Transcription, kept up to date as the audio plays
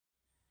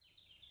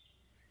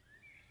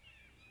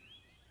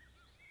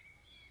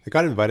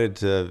got invited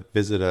to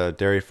visit a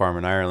dairy farm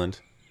in Ireland,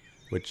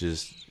 which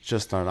is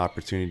just not an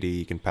opportunity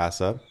you can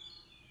pass up.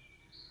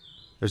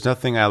 There's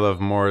nothing I love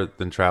more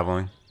than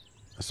traveling,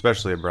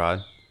 especially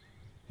abroad,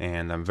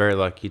 and I'm very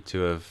lucky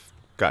to have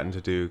gotten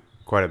to do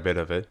quite a bit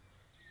of it.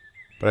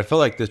 But I felt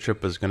like this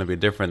trip was going to be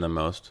different than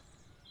most,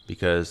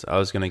 because I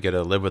was going to get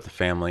to live with the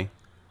family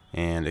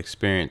and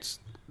experience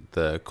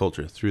the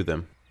culture through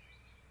them.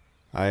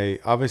 I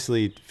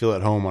obviously feel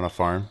at home on a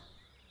farm,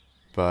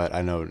 but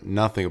I know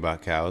nothing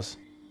about cows.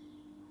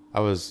 I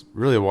was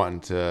really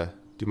wanting to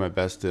do my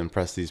best to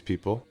impress these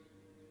people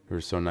who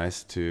were so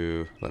nice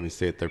to let me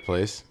stay at their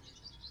place,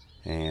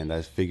 and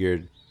I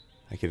figured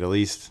I could at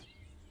least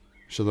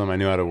show them I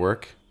knew how to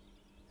work,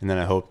 and then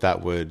I hoped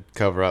that would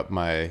cover up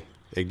my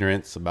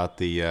ignorance about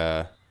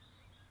the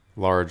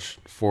large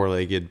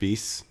four-legged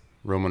beasts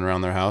roaming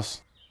around their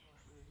house.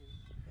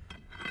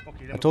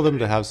 I told them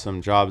to have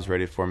some jobs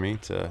ready for me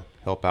to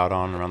help out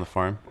on around the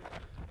farm.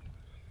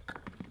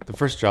 The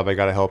first job I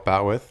got to help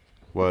out with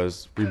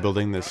was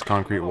rebuilding this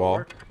concrete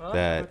wall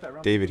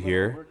that David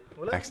here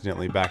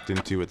accidentally backed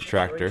into with the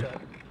tractor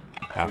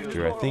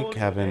after, I think,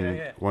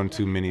 having one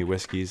too many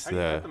whiskeys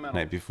the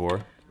night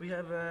before,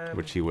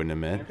 which he wouldn't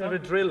admit. Have a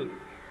drill.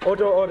 Oh,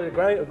 the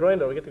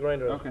grinder. We get the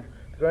grinder. Okay.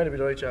 The grinder will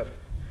be the right job.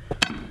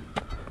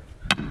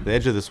 The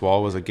edge of this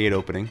wall was a gate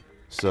opening,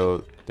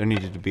 so there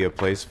needed to be a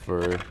place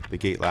for the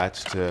gate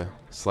latch to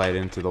slide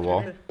into the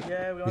wall.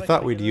 We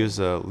thought we'd use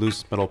a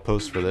loose metal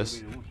post for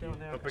this,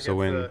 so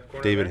when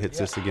David hits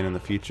this again in the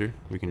future,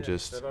 we can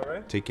just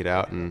take it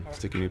out and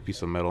stick a new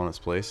piece of metal in its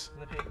place,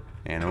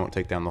 and it won't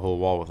take down the whole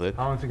wall with it.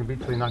 How long is it going to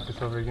be till you knock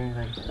this over again, you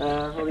think?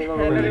 Probably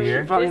another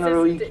year. Probably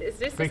another week.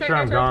 Make sure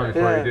I'm gone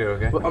before you do,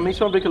 okay? Well, I'll make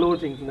sure I break a load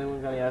of things, and then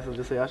we're going to ask them,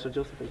 just say, Asher,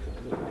 just fix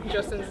it.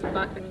 Justin's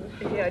back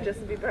in. Yeah,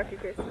 Justin be back at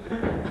Chris.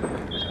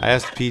 I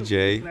asked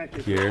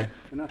PJ here,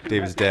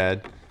 David's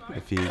dad,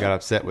 if he got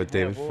upset with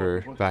David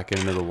for backing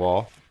into the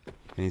wall,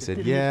 and he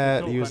said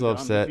yeah, he was a little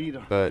upset,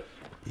 but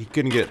he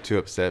couldn't get too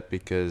upset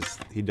because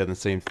he'd done the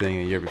same thing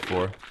a year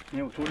before.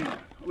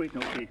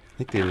 I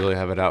think they really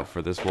have it out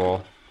for this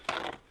wall.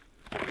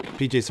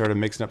 PJ started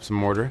mixing up some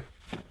mortar,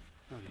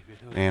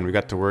 and we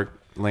got to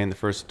work laying the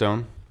first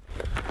stone.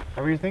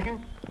 What were you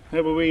thinking?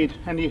 Have a weed,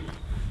 Andy.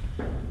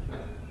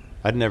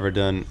 I'd never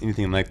done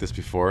anything like this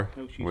before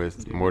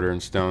with mortar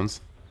and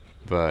stones,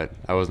 but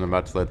I wasn't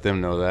about to let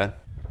them know that.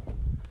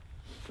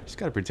 Just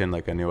gotta pretend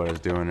like I knew what I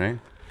was doing, right?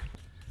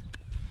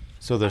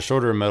 So the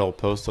shorter metal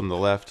post on the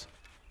left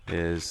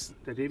is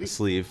the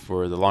sleeve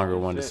for the longer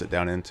one to sit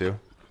down into.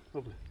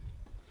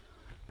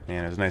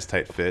 And it was a nice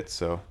tight fit,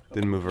 so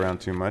didn't move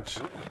around too much.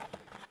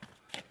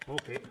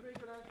 Okay.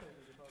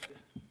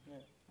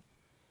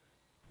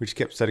 We just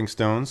kept setting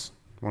stones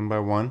one by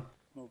one,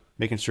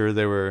 making sure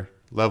they were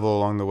level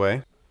along the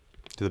way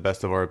to the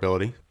best of our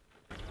ability.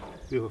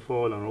 You have a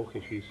fall on,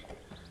 okay, she's.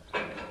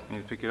 You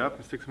need to pick it up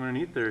and stick some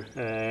underneath, or fix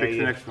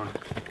the next one?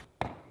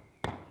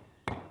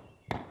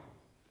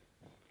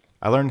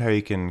 I learned how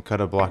you can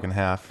cut a block in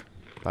half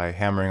by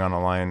hammering on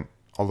a line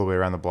all the way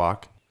around the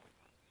block,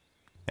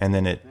 and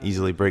then it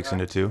easily breaks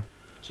into two.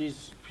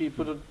 Jeez,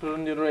 put it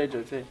on the other edge,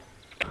 I'd say.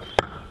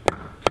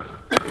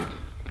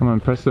 Come on,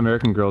 impress the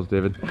American girls,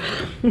 David.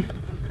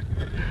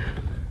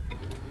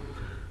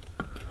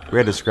 We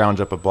had to scrounge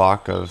up a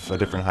block of a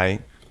different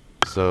height,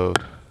 so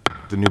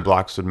the new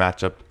blocks would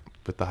match up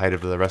with the height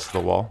of the rest of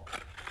the wall.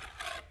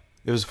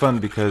 It was fun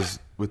because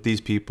with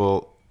these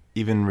people,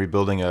 even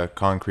rebuilding a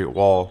concrete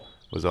wall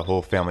was a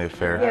whole family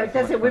affair. Yeah,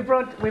 that's it. We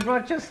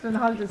brought Justin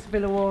Hollis to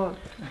build a wall.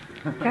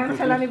 Can't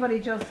tell anybody,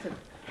 Justin.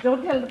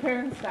 Don't tell the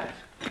parents that.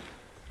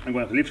 I'm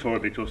going to lift her a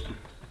bit, Justin.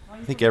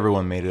 I think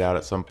everyone made it out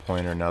at some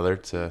point or another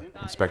to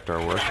inspect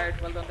our work.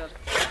 Well done,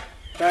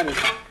 Dad.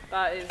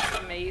 That is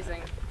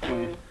amazing.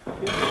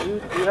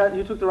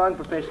 You took the wrong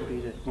profession,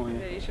 PJ.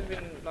 Yeah, you should have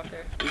been locked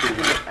there. You should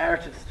have been an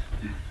artist.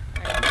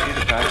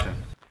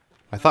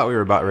 I thought we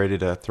were about ready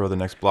to throw the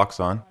next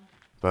blocks on,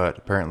 but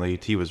apparently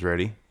tea was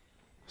ready,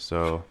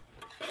 so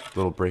a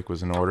little break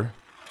was in order.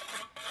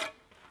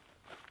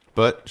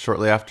 But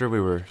shortly after,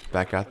 we were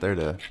back out there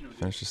to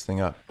finish this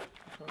thing up.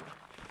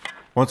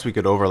 Once we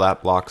could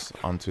overlap blocks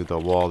onto the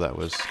wall that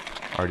was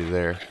already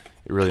there,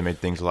 it really made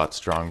things a lot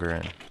stronger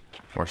and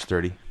more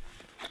sturdy.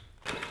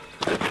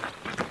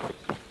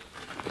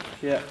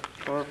 Yeah,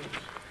 perfect.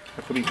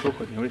 That could be tough,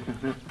 I think,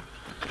 isn't it?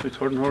 So it's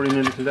hurting her in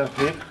a little that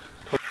way.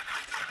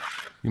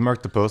 We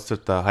marked the posts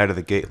at the height of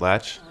the gate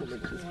latch.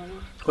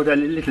 Cut that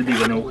little big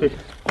one, okay?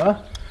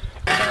 Huh?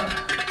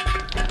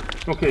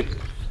 Okay.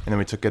 And then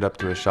we took it up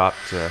to a shop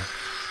to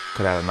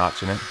cut out a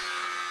notch in it.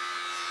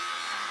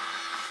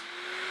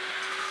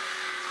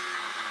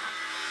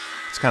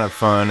 It's kind of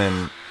fun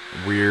and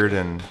weird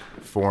and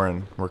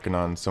foreign working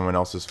on someone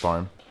else's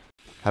farm,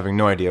 having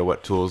no idea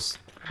what tools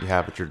you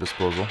have at your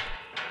disposal.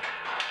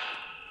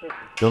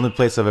 The only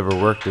place I've ever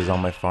worked is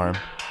on my farm,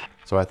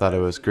 so I thought it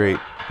was great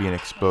being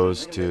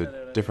exposed to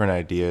different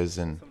ideas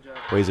and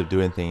ways of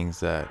doing things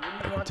that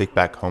I can take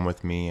back home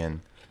with me and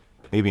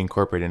maybe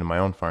incorporate into my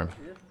own farm.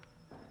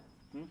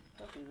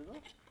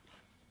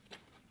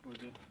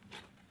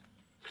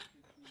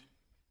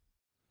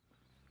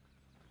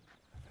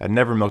 I'd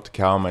never milked a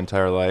cow in my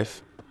entire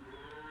life,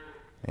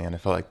 and I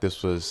felt like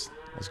this was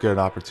as good an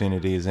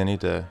opportunity as any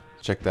to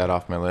check that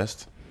off my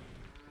list.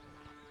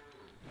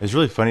 It's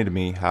really funny to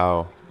me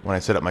how when I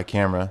set up my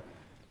camera,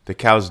 the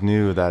cows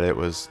knew that it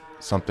was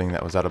something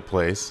that was out of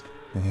place,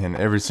 and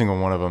every single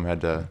one of them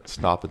had to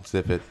stop and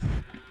sniff it.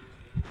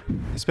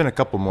 I spent a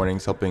couple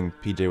mornings helping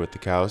PJ with the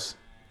cows,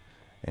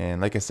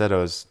 and like I said, I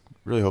was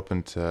really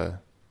hoping to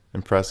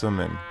impress him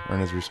and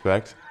earn his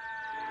respect,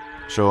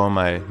 show him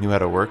I knew how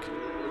to work.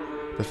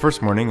 The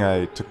first morning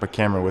I took my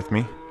camera with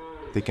me,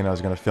 thinking I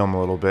was going to film a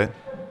little bit,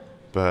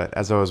 but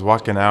as I was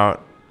walking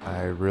out,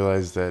 I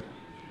realized that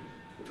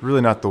it's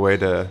really not the way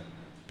to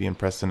be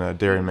impressing a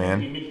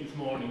dairyman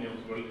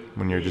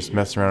when you're just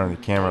messing around on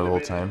your camera the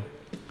whole time.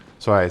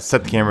 So I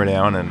set the camera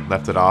down and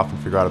left it off and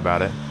forgot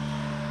about it.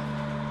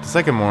 The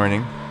second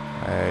morning,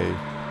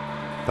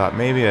 I thought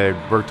maybe I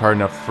worked hard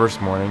enough the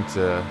first morning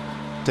to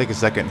take a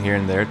second here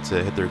and there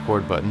to hit the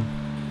record button.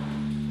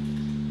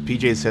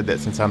 PJ said that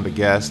since I'm the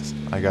guest,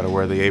 I gotta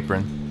wear the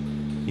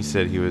apron. He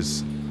said he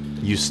was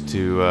used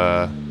to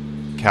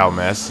cow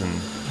mess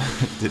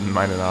and didn't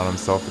mind it on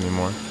himself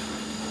anymore.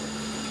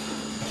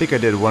 I think I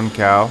did 1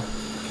 cow,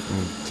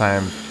 and the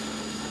time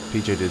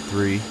PJ did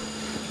 3.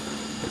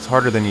 It's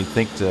harder than you'd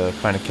think to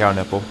find a cow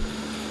nipple.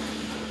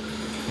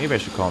 Maybe I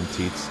should call them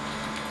teats.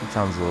 That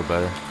sounds a little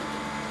better.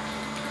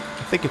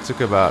 I think it took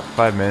about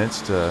 5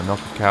 minutes to milk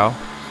a cow,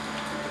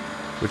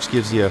 which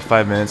gives you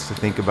 5 minutes to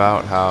think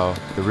about how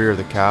the rear of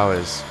the cow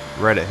is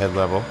right at head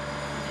level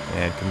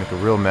and can make a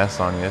real mess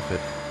on you if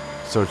it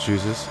so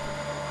chooses.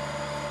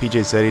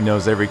 PJ said he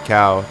knows every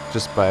cow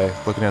just by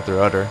looking at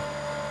their udder,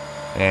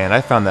 and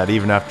I found that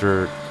even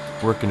after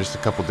working just a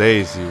couple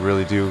days, you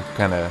really do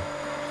kind of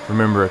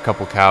remember a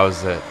couple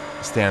cows that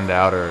stand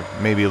out or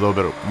maybe a little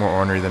bit more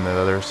ornery than the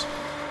others.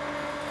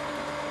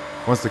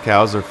 Once the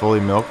cows are fully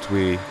milked,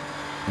 we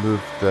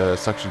move the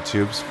suction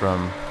tubes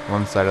from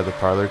one side of the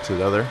parlor to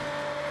the other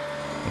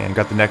and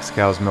got the next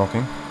cows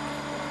milking.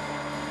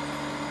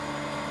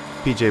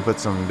 PJ put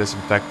some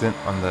disinfectant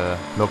on the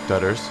milk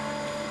udders,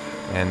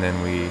 and then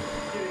we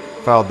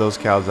filed those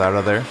cows out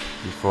of there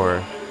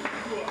before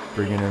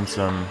bringing in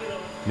some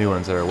new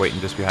ones that are waiting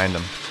just behind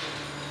them.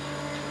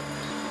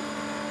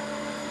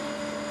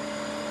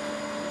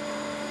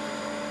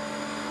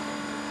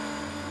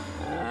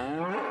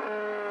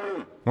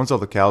 Once all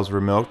the cows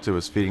were milked, it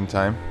was feeding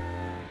time,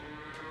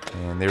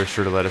 and they were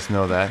sure to let us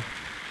know that.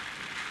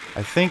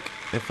 I think,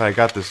 if I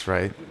got this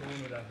right,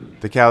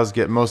 the cows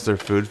get most of their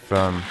food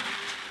from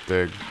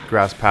the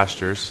grass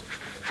pastures,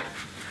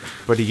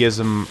 but he gives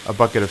them a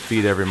bucket of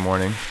feed every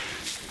morning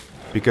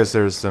because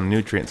there's some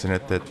nutrients in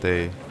it that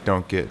they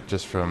don't get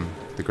just from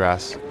the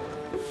grass.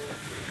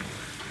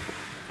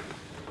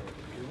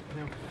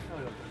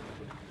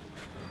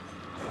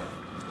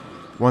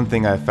 One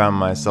thing I found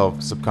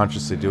myself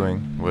subconsciously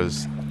doing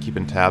was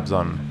keeping tabs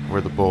on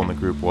where the bull in the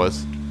group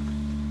was.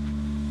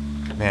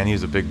 Man, he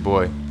was a big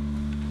boy.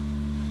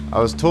 I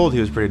was told he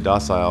was pretty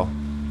docile,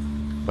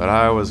 but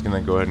I was going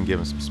to go ahead and give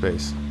him some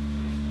space.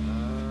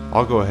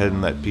 I'll go ahead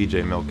and let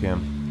PJ milk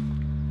him.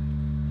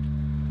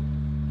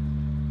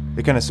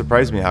 It kind of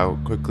surprised me how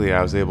quickly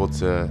I was able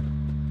to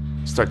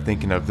start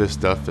thinking of this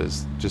stuff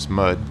as just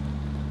mud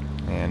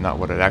and not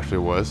what it actually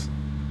was.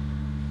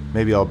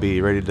 Maybe I'll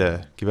be ready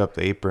to give up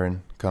the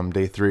apron come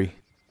day 3.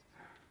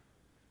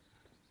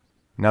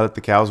 Now that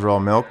the cows were all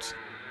milked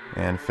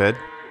and fed,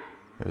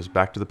 it was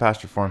back to the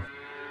pasture farm.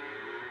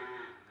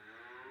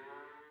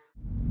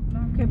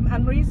 Okay,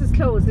 and Marie's is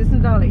closed,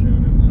 isn't Dolly?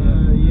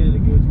 Yeah, the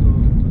gate's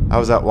closed. I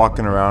was out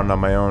walking around on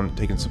my own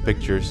taking some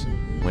pictures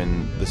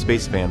when the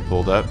space van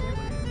pulled up.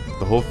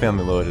 The whole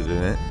family loaded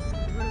in it,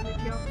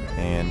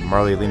 and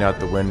Marley leaned out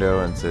the window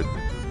and said,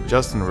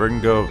 "Justin, we're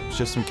gonna go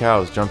shift some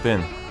cows, jump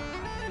in."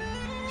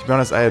 To be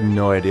honest, I had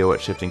no idea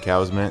what shifting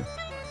cows meant.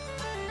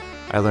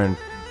 I learned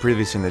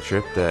previously in the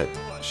trip that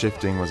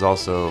shifting was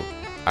also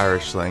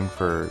Irish slang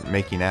for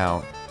making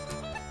out.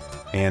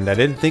 And I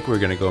didn't think we were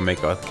going to go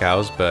make out with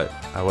cows, but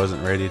I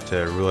wasn't ready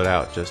to rule it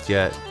out just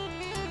yet.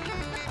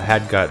 I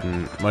had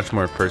gotten much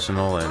more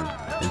personal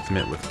and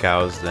intimate with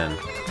cows than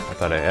I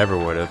thought I ever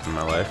would have in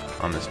my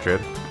life on this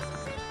trip.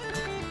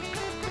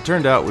 It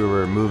turned out we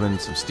were moving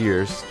some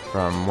steers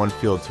from one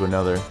field to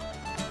another,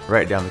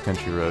 right down the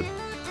country road,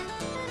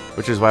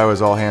 which is why I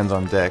was all hands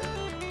on deck.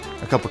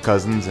 A couple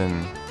cousins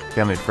and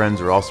family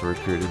friends were also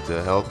recruited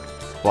to help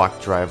block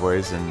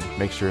driveways and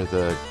make sure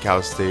the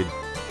cows stayed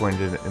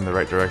pointed in the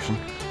right direction.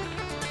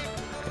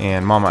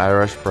 And Mama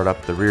Irish brought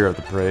up the rear of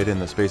the parade in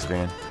the space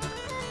van.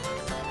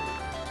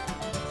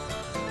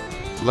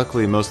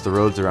 Luckily, most of the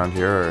roads around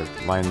here are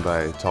lined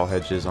by tall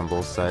hedges on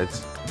both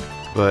sides,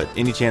 but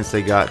any chance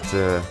they got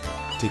to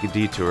take a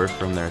detour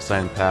from their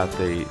assigned path,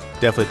 they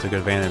Definitely took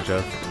advantage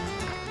of.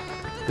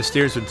 The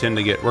steers would tend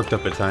to get worked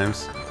up at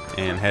times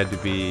and had to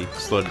be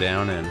slowed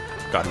down and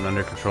gotten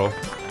under control.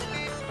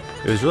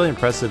 It was really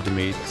impressive to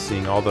me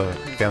seeing all the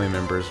family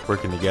members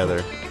working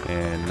together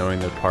and knowing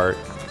their part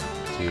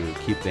to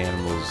keep the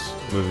animals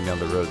moving down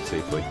the road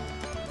safely.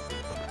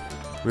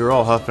 We were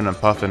all huffing and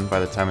puffing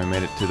by the time we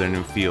made it to their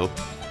new field.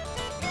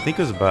 think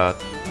it was about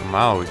a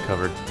mile we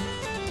covered.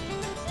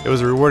 It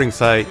was a rewarding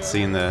sight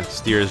seeing the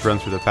steers run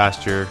through the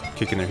pasture,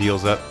 kicking their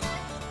heels up.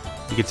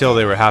 You could tell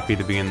they were happy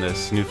to be in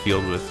this new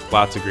field with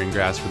lots of green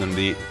grass for them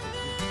to eat.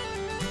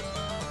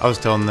 I was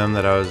telling them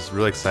that I was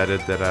really excited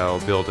that I'll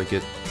be able to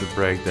get to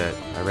brag that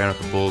I ran with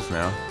the bulls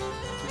now.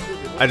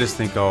 I just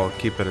think I'll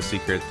keep it a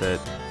secret that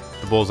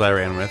the bulls I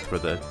ran with were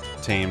the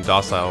tame,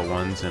 docile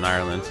ones in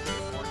Ireland,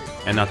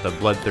 and not the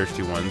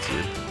bloodthirsty ones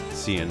you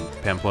see in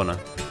Pamplona.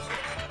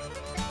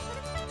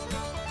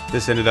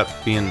 This ended up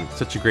being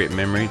such a great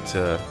memory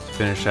to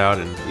finish out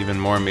an even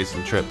more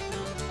amazing trip.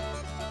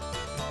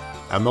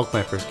 I milked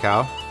my first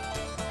cow.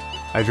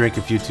 I drank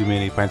a few too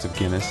many pints of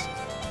Guinness.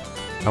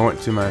 I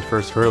went to my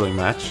first hurling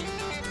match.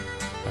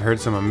 I heard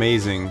some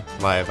amazing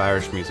live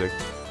Irish music.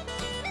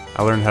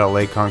 I learned how to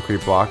lay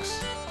concrete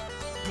blocks.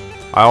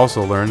 I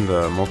also learned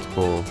the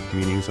multiple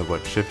meanings of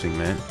what shifting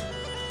meant.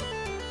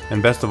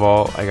 And best of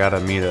all, I got to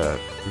meet a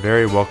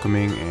very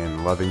welcoming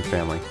and loving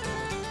family.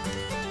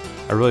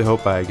 I really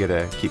hope I get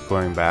to keep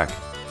going back.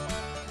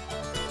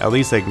 At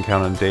least I can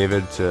count on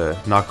David to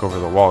knock over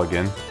the wall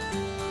again.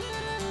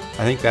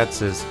 I think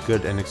that's as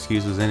good an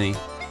excuse as any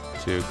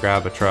to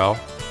grab a trowel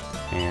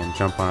and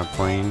jump on a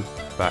plane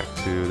back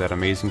to that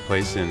amazing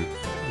place in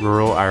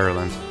rural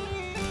Ireland.